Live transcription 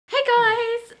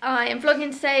I am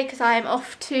vlogging today because I am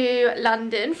off to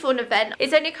London for an event.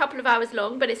 It's only a couple of hours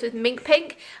long, but it's with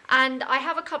MINKPINK, and I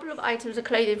have a couple of items of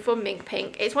clothing from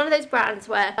MINKPINK. It's one of those brands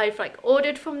where I've like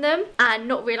ordered from them and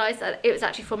not realised that it was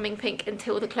actually from MINKPINK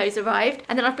until the clothes arrived,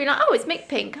 and then I've been like, oh, it's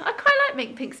MINKPINK. I quite like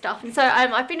MINKPINK stuff, and so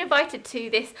I've been invited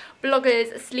to this blogger's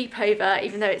sleepover,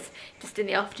 even though it's just in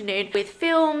the afternoon, with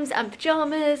films and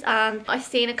pyjamas, and I've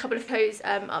seen a couple of photos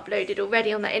uploaded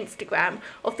already on their Instagram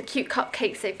of the cute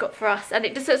cupcakes they've got for us, and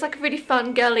it just looks like a really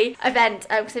fun girly event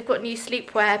because they've got new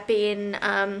sleepwear being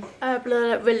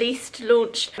released,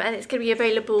 launched, and it's going to be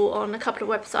available on a couple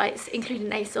of websites including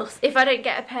ASOS. If I don't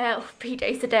get a pair of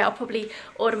PJs today, I'll probably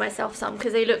order myself some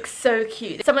because they look so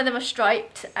cute. Some of them are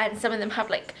striped and some of them have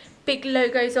like big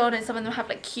logos on, and some of them have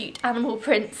like cute animal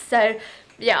prints, so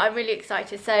yeah, I'm really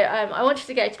excited. So I wanted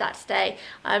to go to that today.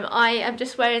 I am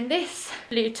just wearing this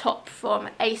blue top from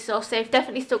ASOS. They've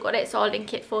definitely still got it, so I'll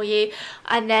link it for you.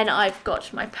 And then I've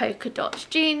got my polka dot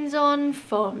jeans on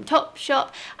from Topshop,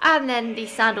 and then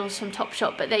these sandals from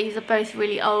Topshop, but these are both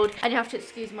really old, and you have to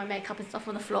excuse my makeup and stuff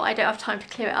on the floor. I don't have time to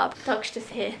clear it up. Doug's just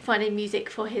here finding music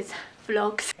for his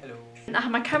vlogs. Hello. I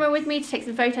have my camera with me to take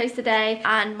some photos today,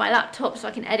 and my laptop so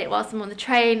I can edit whilst I'm on the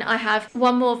train. I have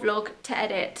one more vlog to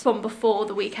edit from before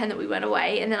the weekend that we went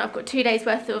away, and then I've got 2 days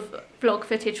worth of vlog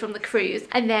footage from the cruise,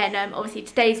 and then obviously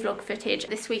today's vlog footage.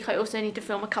 This week I also need to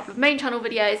film a couple of main channel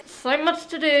videos. So much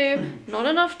to do, not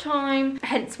enough time,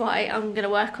 hence why I'm going to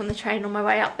work on the train on my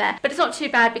way up there. But it's not too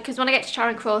bad because when I get to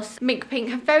Charing Cross, MINKPINK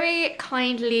have very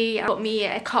kindly got me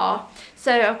a car.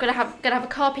 So I'm gonna have a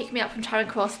car pick me up from Charing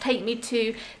Cross, take me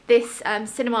to this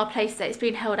cinema place that it's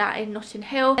been held at in Notting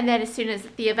Hill, and then as soon as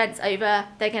the event's over,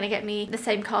 they're gonna get me the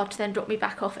same car to then drop me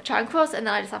back off at Charing Cross, and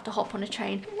then I just have to hop on a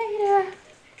train later.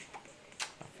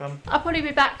 I'll probably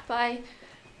be back by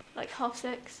like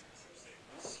 6:30.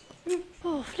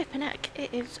 Oh, flipping heck,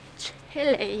 it is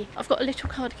chilly. I've got a little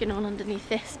cardigan on underneath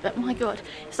this, but my god,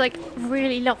 it's like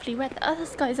really lovely weather. The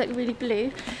sky's like really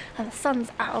blue and the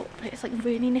sun's out, but it's like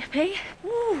really nippy.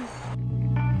 Ooh.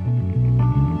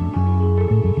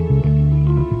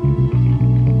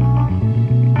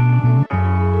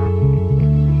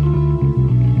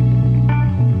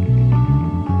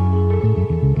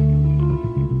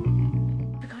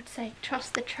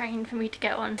 Trust the train for me to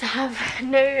get on. To have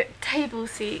no table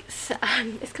seats,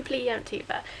 it's completely empty,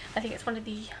 but I think it's one of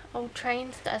the old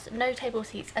trains. There's no table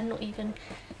seats and not even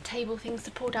table things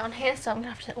to pull down here, so I'm gonna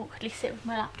have to awkwardly sit with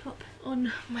my laptop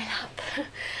on my lap.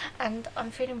 And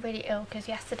I'm feeling really ill because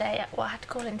yesterday, well, I had to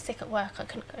call in sick at work. I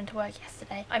couldn't go into work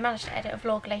yesterday. I managed to edit a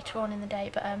vlog later on in the day,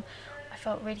 but I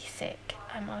felt really sick.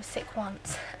 I was sick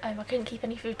once. I couldn't keep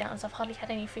any food down, so I've hardly had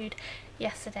any food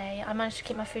yesterday. I managed to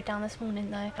keep my food down this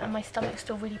morning though, and my stomach's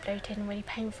still really bloated and really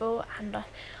painful, and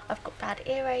I've got bad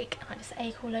earache and I just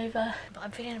ache all over. But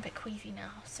I'm feeling a bit queasy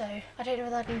now, so I don't know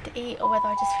whether I need to eat or whether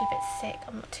I just feel a bit sick.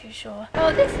 I'm not too sure.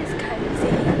 Oh, this is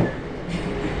cozy.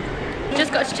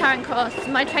 Just got to Charing Cross.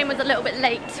 My train was a little bit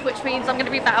late, which means I'm going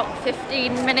to be about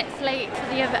 15 minutes late for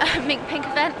the MINKPINK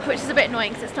event, which is a bit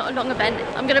annoying because it's not a long event.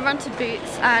 I'm going to run to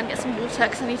Boots and get some water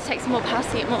because I need to take some more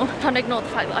paracetamol. I'm trying to ignore the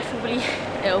fact that I feel really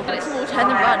ill. Get some water and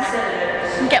then run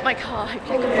and get my car.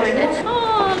 Hopefully I can find it.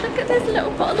 Oh, look at this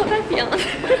little bottle of Evian.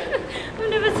 I've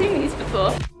never seen these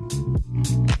before.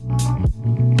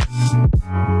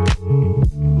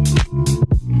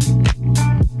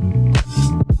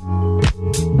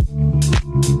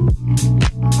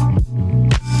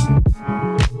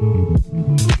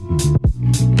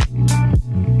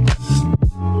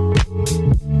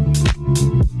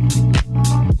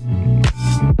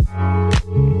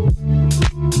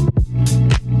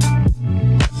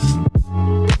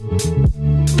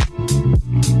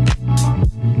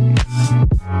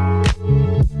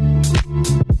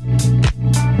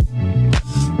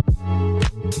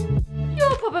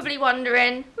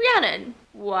 Wondering, Rhiannon,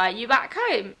 why are you back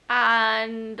home?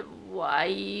 And why are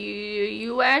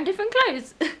you wearing different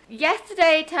clothes?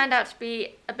 Yesterday turned out to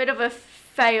be a bit of a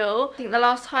fail. I think the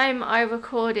last time I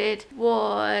recorded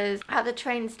was at the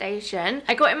train station.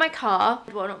 I got in my car,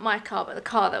 well not my car but the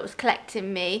car that was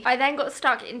collecting me. I then got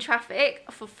stuck in traffic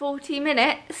for 40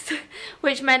 minutes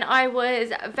which meant I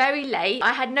was very late.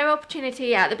 I had no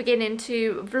opportunity at the beginning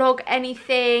to vlog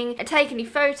anything, take any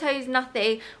photos,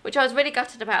 nothing, which I was really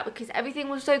gutted about because everything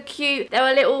was so cute. There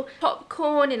were little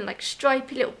popcorn in like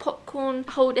stripy little popcorn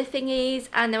holder thingies,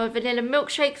 and there were vanilla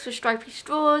milkshakes with stripy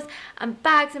straws, and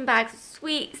bags of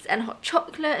sweets and hot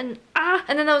chocolate, and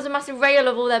then there was a massive rail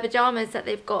of all their pyjamas that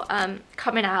they've got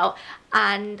coming out,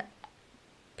 and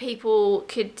people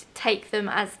could take them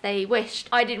as they wished.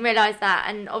 I didn't realise that,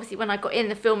 and obviously when I got in,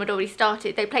 the film had already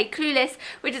started. They played Clueless,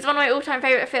 which is one of my all-time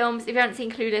favourite films. If you haven't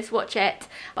seen Clueless, watch it.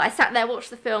 But I sat there,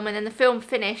 watched the film, and then the film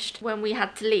finished when we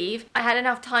had to leave. I had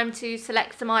enough time to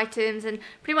select some items, and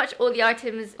pretty much all the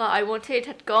items that I wanted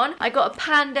had gone. I got a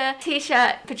panda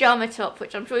t-shirt pyjama top,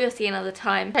 which I'm sure you'll see another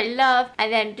time, I love,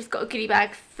 and then just got a goodie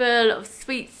bag full of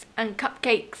sweets and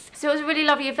cupcakes. So it was a really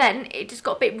lovely event. It just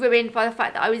got a bit ruined by the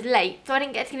fact that I was late, so I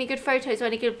didn't get any good photos or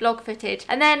any good vlog footage.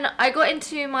 And then I got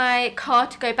into my car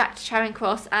to go back to Charing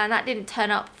Cross, and that didn't turn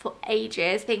up for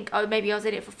ages. I think, oh, maybe I was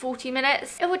in it for 40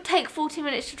 minutes. It would take 40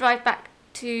 minutes to drive back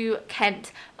to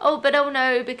Kent. Oh, but oh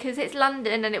no, because it's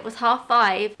London and it was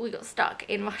 5:30, we got stuck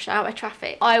in rush hour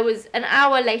traffic. I was an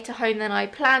hour later home than I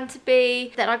planned to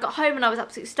be. Then I got home and I was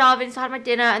absolutely starving, so I had my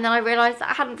dinner, and then I realised that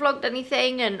I hadn't vlogged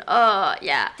anything, and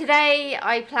yeah. Today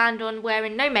I planned on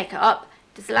wearing no makeup,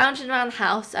 just lounging around the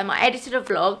house. I edited a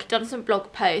vlog, done some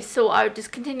blog posts, so I would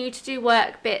just continue to do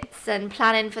work bits and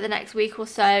planning for the next week or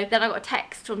so. Then I got a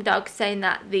text from Doug saying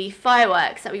that the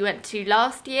fireworks that we went to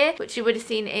last year, which you would have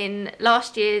seen in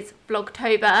last year's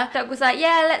Vlogtober, Doug was like,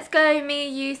 yeah, let's go, me,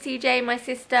 you, CJ, my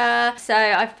sister. So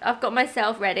I've got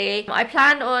myself ready. I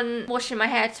planned on washing my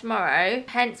hair tomorrow,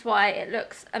 hence why it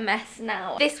looks a mess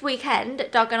now. This weekend,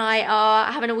 Doug and I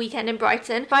are having a weekend in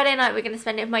Brighton. Friday night we're going to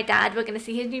spend it with my dad. We're going to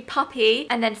see his new puppy,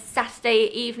 and then Saturday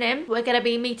evening we're going to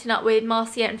be meeting up with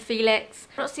Marcia and Felix.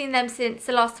 I've not seen them since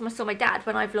the last time I saw my dad,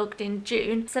 when I vlogged in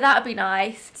June, so that would be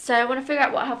nice. So I want to figure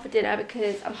out what I have for dinner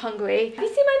because I'm hungry. Have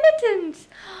you seen my mittens?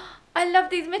 I love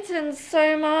these mittens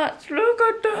so much. Look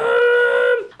at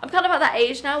them. I'm kind of at that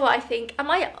age now where I think, am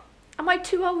I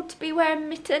too old to be wearing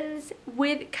mittens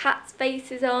with cats'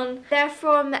 faces on? They're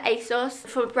from ASOS,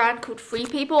 from a brand called Free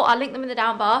People. I'll link them in the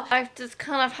down bar. I've just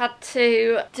kind of had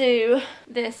to do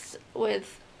this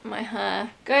with my hair.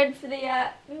 Going for the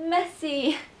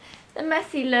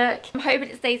messy look. I'm hoping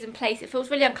it stays in place. It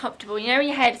feels really uncomfortable. You know when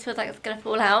your hair just feels like it's going to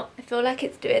fall out? I feel like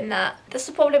it's doing that. That's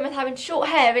the problem with having short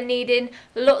hair and needing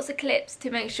lots of clips to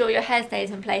make sure your hair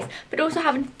stays in place, but also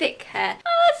having thick hair.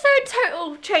 So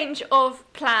total change of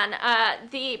plan.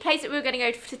 The place that we were going to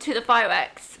go to the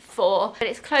fireworks for, but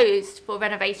it's closed for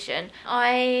renovation.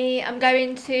 I am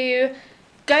going to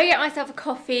go get myself a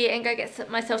coffee and go get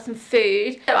myself some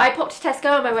food. So I popped to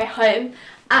Tesco on my way home,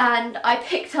 and I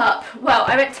picked up, well,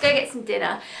 I went to go get some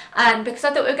dinner, and because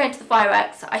I thought we were going to the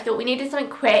fireworks, I thought we needed something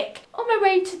quick. On my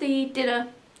way to the dinner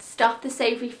stuff, the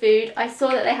savoury food, I saw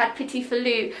that they had petit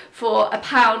falou for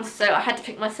 £1, so I had to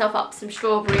pick myself up some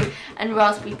strawberry and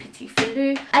raspberry petit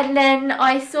falou. And then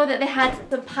I saw that they had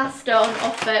some pasta on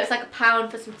offer. It was like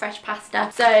 £1 for some fresh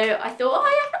pasta. So I thought, oh,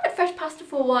 I haven't had fresh pasta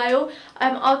for a while.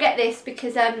 I'll get this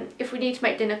because if we need to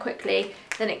make dinner quickly,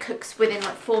 then it cooks within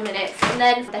like 4 minutes. And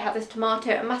then they have this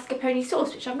tomato and mascarpone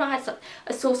sauce, which I've not had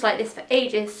a sauce like this for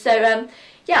ages. So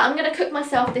yeah, I'm going to cook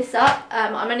myself this up.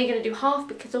 I'm only going to do half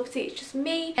because obviously it's just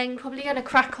me. I'm probably going to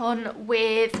crack on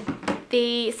with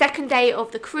the second day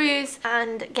of the cruise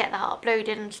and get that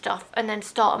uploaded and stuff, and then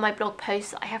start on my blog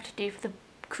posts that I have to do for the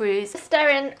cruise.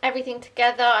 Stirring everything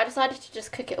together, I decided to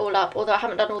just cook it all up, although I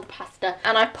haven't done all the pasta.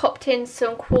 And I popped in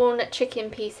some corn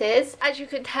chicken pieces. As you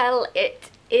can tell,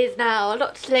 it is now a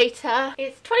lot later.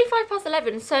 It's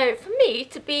 11:25, so for me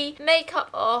to be makeup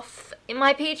off in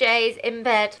my PJs in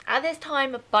bed at this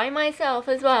time by myself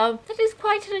as well, that is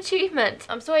quite an achievement.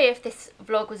 I'm sorry if this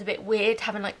vlog was a bit weird,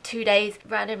 having like 2 days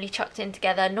randomly chucked in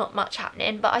together, not much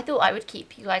happening, but I thought I would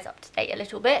keep you guys up to date a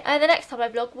little bit. The next time I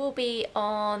vlog will be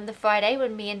on the Friday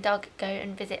when me and Doug go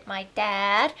and visit my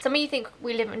dad. Some of you think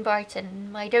we live in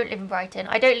Brighton. I don't live in Brighton.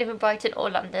 I don't live in Brighton or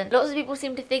London. Lots of people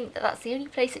seem to think that that's the only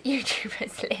place that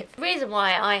YouTubers live. The reason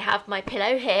why I have my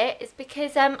pillow here is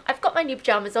because I've got my new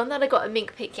pyjamas on that I got at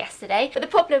MINKPINK yesterday. But the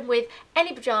problem with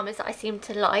any pyjamas that I seem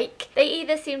to like, they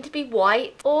either seem to be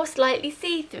white or slightly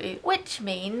see-through, which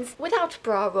means without a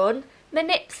bra on, my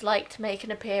nips like to make an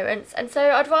appearance, and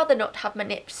so I'd rather not have my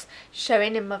nips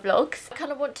showing in my vlogs. I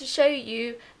kind of want to show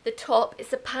you the top.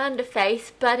 It's a panda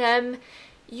face, but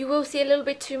you will see a little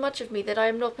bit too much of me that I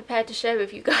am not prepared to share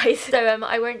with you guys. So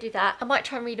I won't do that. I might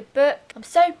try and read a book. I'm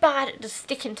so bad at just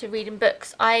sticking to reading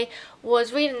books. I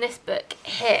was reading this book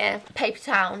here, Paper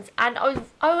Towns, and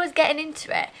I was getting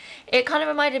into it. It kind of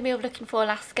reminded me of Looking for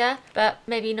Alaska, but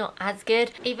maybe not as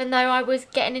good. Even though I was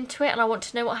getting into it and I want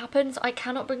to know what happens, I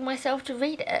cannot bring myself to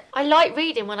read it. I like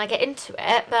reading when I get into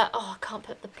it, but oh, I can't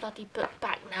put the bloody book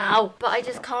back now. But I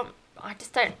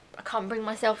can't bring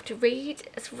myself to read.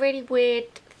 It's a really weird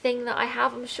thing that I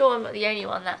have. I'm sure I'm not the only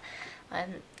one that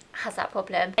has that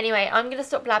problem. Anyway, I'm going to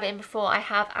stop blabbing before I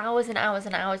have hours and hours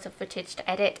and hours of footage to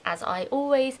edit, as I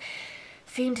always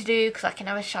thing to do because I can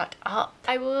never shut up.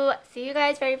 I will see you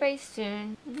guys very, very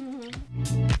soon.